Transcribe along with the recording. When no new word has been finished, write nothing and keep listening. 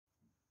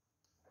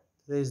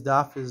Today's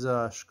daf is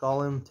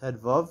Shekalim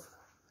Tedvav,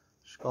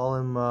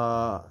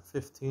 Shekalim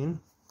 15.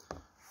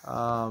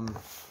 It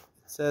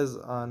says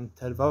on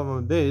Tedvav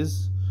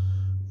Mabez,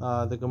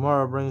 the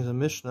Gemara brings a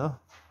Mishnah.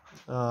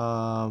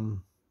 Where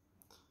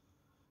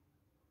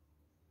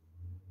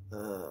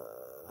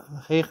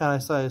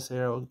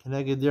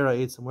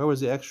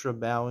was the extra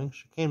bowing?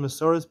 Shekalim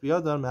Masoris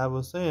Biyadam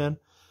Avosayan.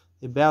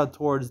 They bowed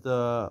towards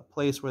the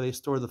place where they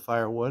stored the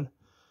firewood.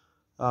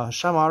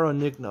 Sham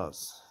Aron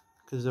Nignos.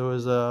 Because there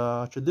was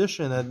a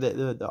tradition that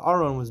the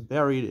Aron was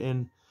buried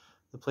in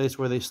the place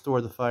where they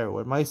stored the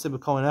firewood.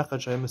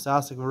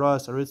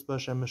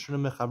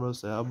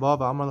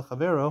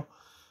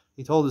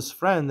 He told his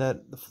friend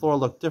that the floor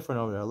looked different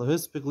over there. The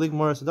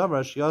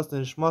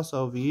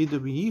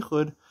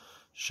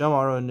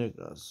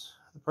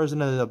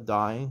person ended up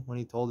dying when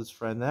he told his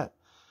friend that.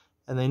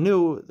 And they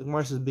knew, the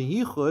Gemara says, that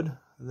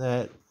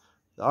the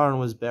Aron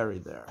was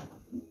buried there.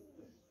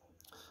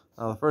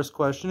 Now the first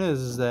question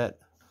is that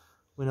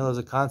we know there's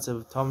a concept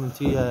of Tamim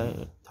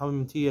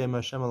Tiyeh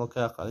Hashem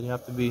Elokecha. You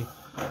have to be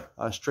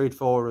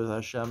straightforward with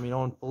Hashem. You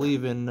don't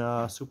believe in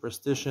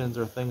superstitions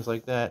or things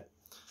like that.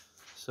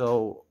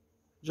 So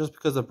just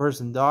because the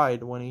person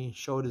died when he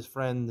showed his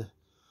friend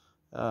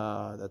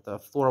that the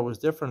floor was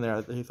different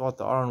there, that he thought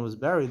the Aron was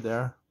buried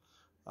there,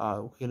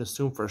 we can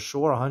assume for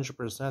sure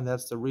 100%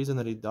 that's the reason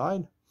that he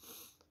died.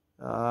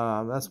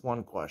 That's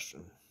one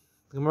question.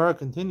 The Gemara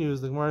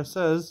continues. The Gemara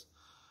says,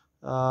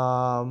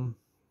 Tani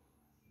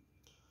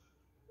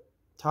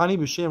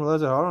b'shem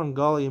Elazar Aron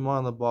Gali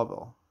Iman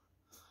LeBavel.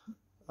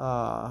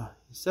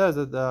 He says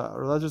that the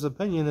Elazar's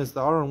opinion is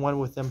the Aron went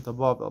with them to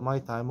Bavel. My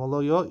time.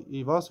 Although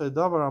Yivasar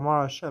Davar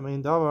Amar Hashem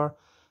Ein Davar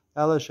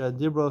Elisha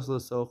Dibros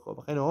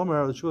LeSocho. B'chein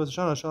Omer L'Shuas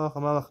Shana Shalach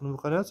Hamelach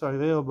Nebuchadnezzar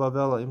Yiveo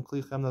Bavel Im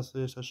Kli Chemnas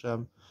Beis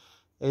Hashem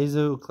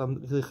Ezu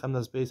Kli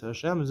Chemnas Beis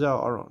Hashem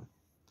Zeh Aron.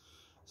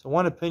 So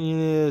one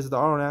opinion is the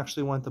Aron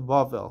actually went to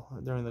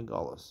Bavel during the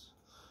Galus.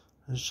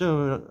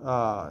 Hashem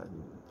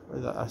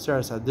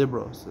Aseres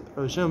Hadibros.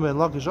 Hashem ben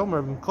Lakish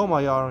Omer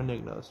b'Koma Aron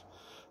Nignos.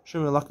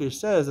 Hashem ben Lakish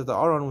says that the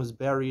Aron was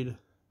buried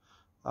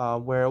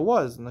where it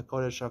was in the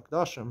Kodesh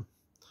HaKodashim.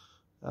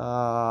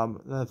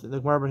 The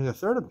Gemara brings a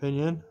third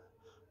opinion.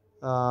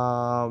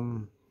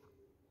 Rabbanan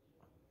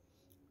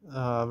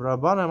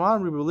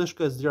Amri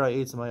b'Lishka Zdira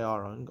Eitzim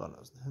Aron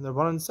Ganos. And the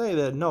Rabbanan say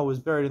that no, it was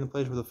buried in the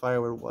place where the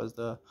firewood was,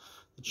 the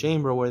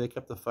chamber where they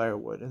kept the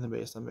firewood in the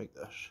Beis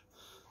HaMikdash.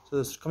 So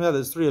this comes out,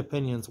 there's three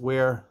opinions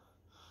where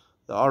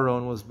the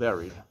Aron was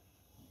buried.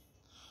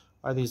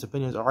 Are these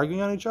opinions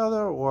arguing on each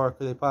other, or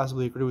could they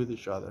possibly agree with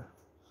each other?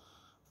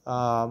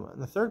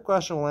 And the third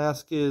question we'll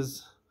ask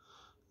is,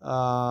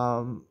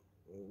 the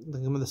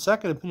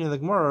second opinion of the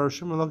Gemara,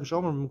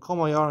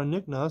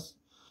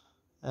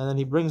 and then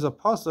he brings a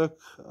pasuk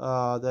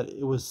that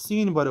it was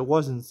seen but it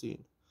wasn't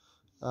seen.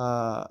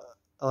 The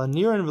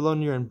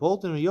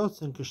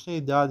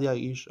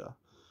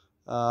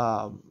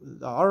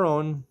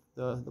Aron,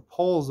 the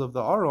poles of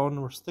the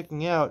Aron were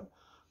sticking out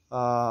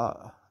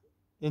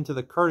into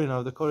the curtain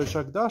of the Kodesh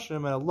HaKodashim,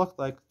 and it looked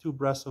like two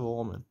breasts of a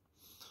woman.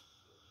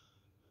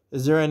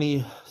 Is there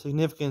any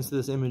significance to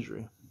this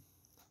imagery?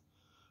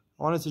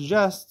 I want to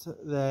suggest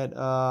that,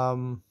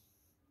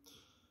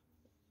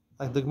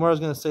 like the Gemara is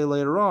going to say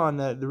later on,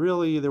 that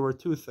really there were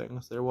two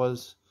things. There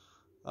was,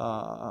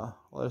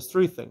 there's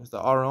three things.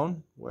 The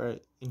Aron, where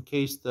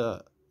encased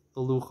the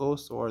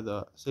Luchos, or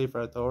the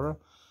Sefer Torah,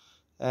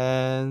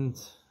 and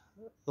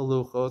the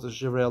Luchos, the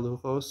Shivrei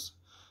Luchos,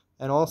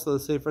 and also the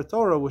Sefer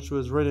Torah, which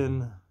was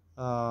written,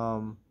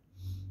 Torah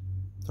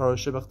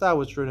Shebachta,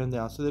 which was written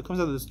down. So it comes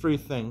out of these three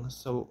things.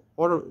 So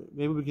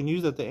maybe we can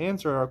use that to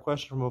answer our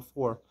question from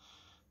before.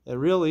 That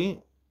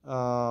really,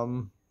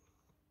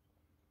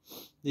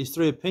 these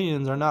three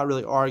opinions are not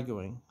really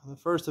arguing. The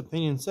first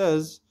opinion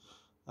says,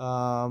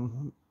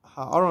 Ha'aron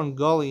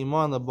Gali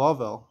Iman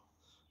LeBavel.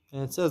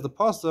 And it says the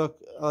pasuk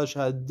Elish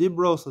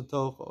Hadibros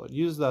LeTocho. It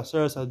uses the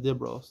Aseres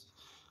Hadibros.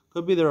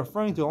 Could be they're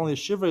referring to only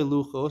Shivrei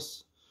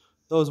Luchos.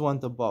 Those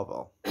went to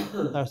Bavel.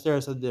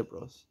 Aseres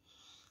Hadibros.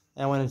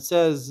 And when it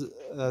says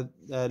that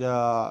it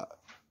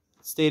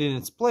stayed in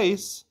its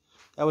place,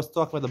 that was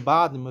talking about the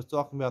bottom. It was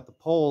talking about the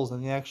poles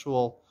and the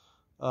actual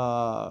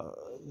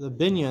the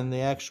binyan,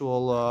 the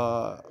actual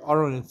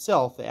Aron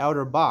itself, the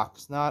outer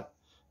box, not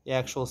the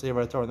actual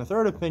Sefer Torah. And the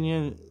third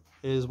opinion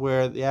is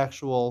where the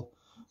actual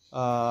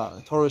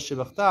Torah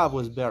Shebachtav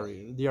was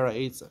buried, the Dira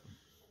Eitzim.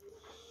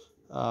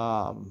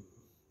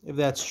 If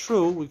that's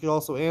true, we could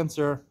also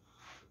answer,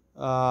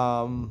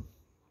 what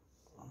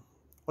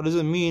does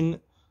it mean?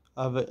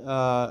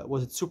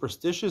 Was it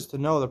superstitious to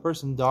know the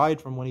person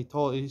died from when he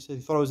said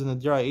he thought it was in the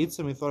Dira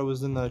Eitzim, he thought it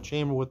was in the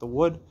chamber with the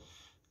wood,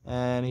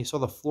 and he saw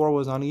the floor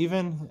was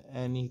uneven,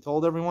 and he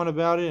told everyone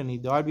about it, and he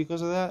died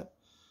because of that?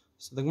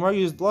 So the Gemara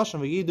used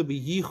Lashon v'yidu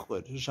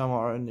b'yichud shama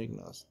Aron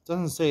Nignos. It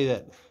doesn't say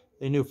that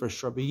they knew for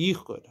sure, but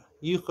yichud.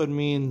 Yichud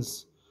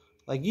means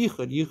like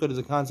yichud. Yichud is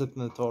a concept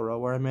in the Torah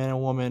where a man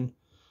and woman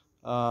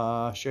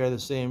share the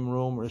same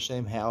room or the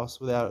same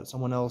house without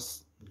someone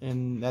else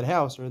in that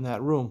house or in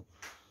that room.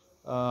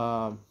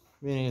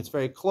 Meaning it's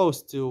very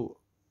close to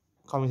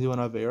coming to an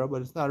avera,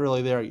 but it's not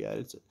really there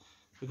yet.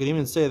 We could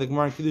even say the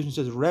Gemara in Kiddushin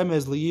says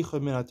remez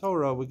liyichud min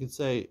Torah. We could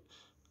say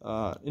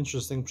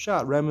interesting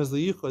pshat remez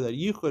liyichud, that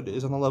yichud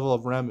is on the level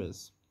of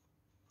remez.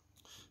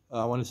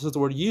 When it says the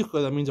word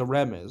yichud, that means a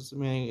remez.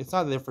 Meaning it's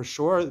not there for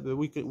sure, but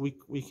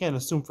we can't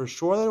assume for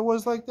sure that it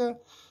was like that.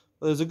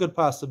 But there's a good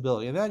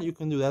possibility, and that you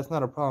can do. That's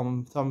not a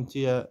problem.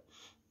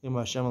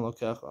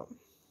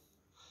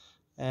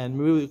 And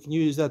maybe we can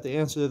use that to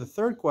answer the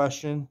third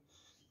question.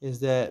 Is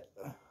that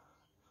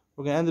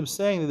we're going to end up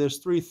saying that there's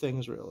three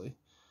things really.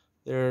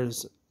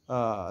 There's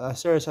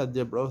Aseres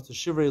HaDibros, the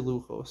Shivrei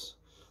Luchos.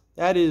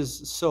 That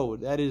is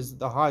sod. That is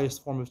the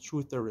highest form of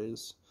truth there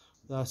is.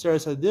 The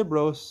Aseres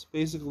HaDibros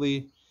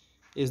basically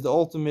is the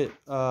ultimate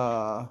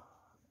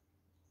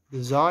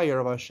desire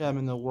of Hashem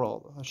in the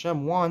world.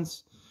 Hashem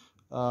wants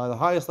the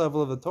highest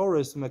level of the Torah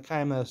is to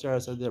Mekayim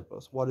Aseres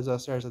HaDibros. What is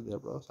Aseres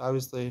HaDibros?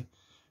 Obviously,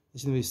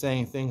 he's going to be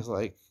saying things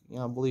like,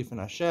 belief in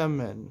Hashem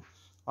and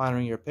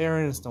honoring your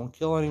parents, don't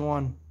kill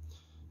anyone.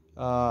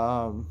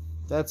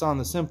 That's on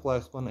the simple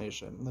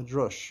explanation, the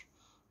drush.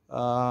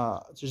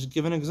 Just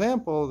give an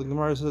example. The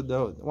Gemara said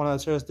one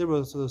of the Aseres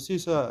HaDibros, the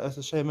Sisa es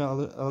Hashem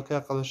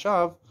Elokech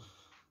Al-Shav,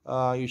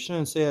 you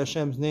shouldn't say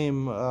Hashem's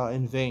name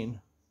in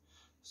vain.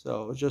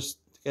 So just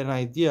to get an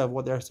idea of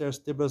what the Aseres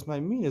HaDibros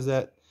might mean is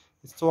that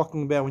it's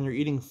talking about when you're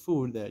eating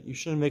food that you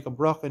shouldn't make a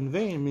bracha in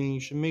vain, meaning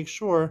you should make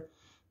sure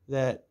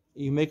that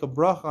you make a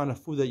bracha on a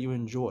food that you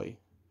enjoy.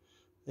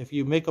 If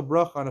you make a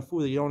bracha on a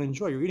food that you don't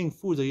enjoy, you're eating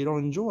foods that you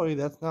don't enjoy,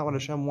 that's not what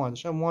Hashem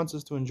wants. Hashem wants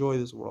us to enjoy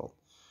this world.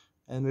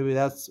 And maybe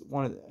that's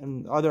one of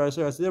and other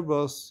Aseres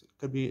HaDibros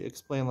could be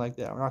explained like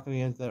that. We're not going to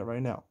get into that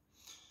right now.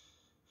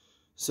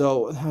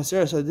 So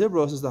Aseres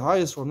HaDibros is the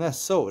highest form, that's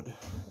sod.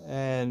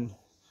 And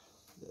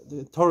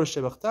the Torah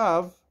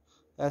Shebachtav,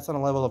 that's on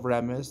a level of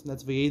remez, and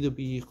that's V'yedu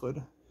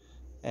B'yichud.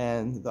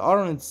 And the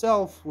Aron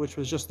itself, which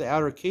was just the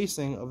outer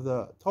casing of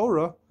the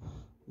Torah,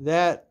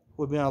 that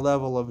would be on a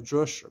level of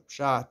drush or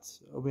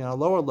pshat. It would be on a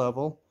lower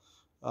level,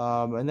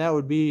 and that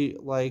would be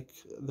like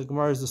the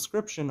Gemara's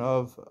description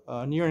of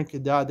Niran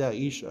Kedada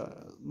Isha.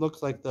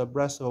 Looks like the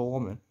breast of a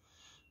woman.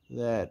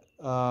 That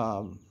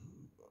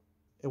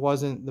it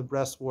wasn't, the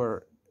breasts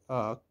were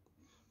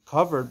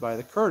covered by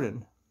the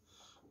curtain.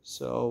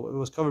 So it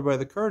was covered by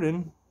the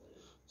curtain.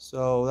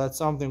 So that's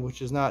something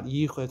which is not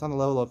yichud. It's on the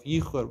level of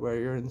yichud, where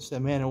you're a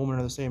man and woman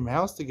in the same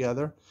house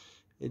together.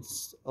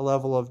 It's a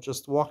level of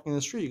just walking in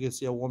the street. You can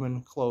see a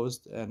woman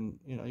clothed, and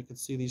you can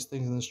see these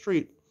things in the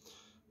street.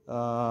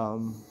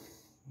 So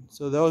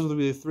those would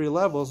be the three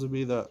levels. Would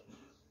be the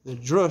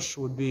drush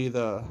would be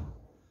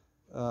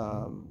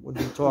would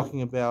be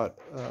talking about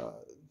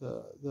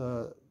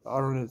the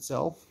aron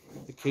itself,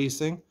 the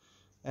casing,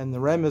 and the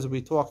remez would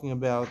be talking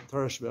about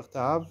Torah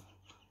Shebechtav,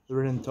 the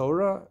written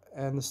Torah,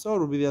 and the sod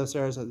would be the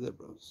Aseres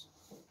HaDibros.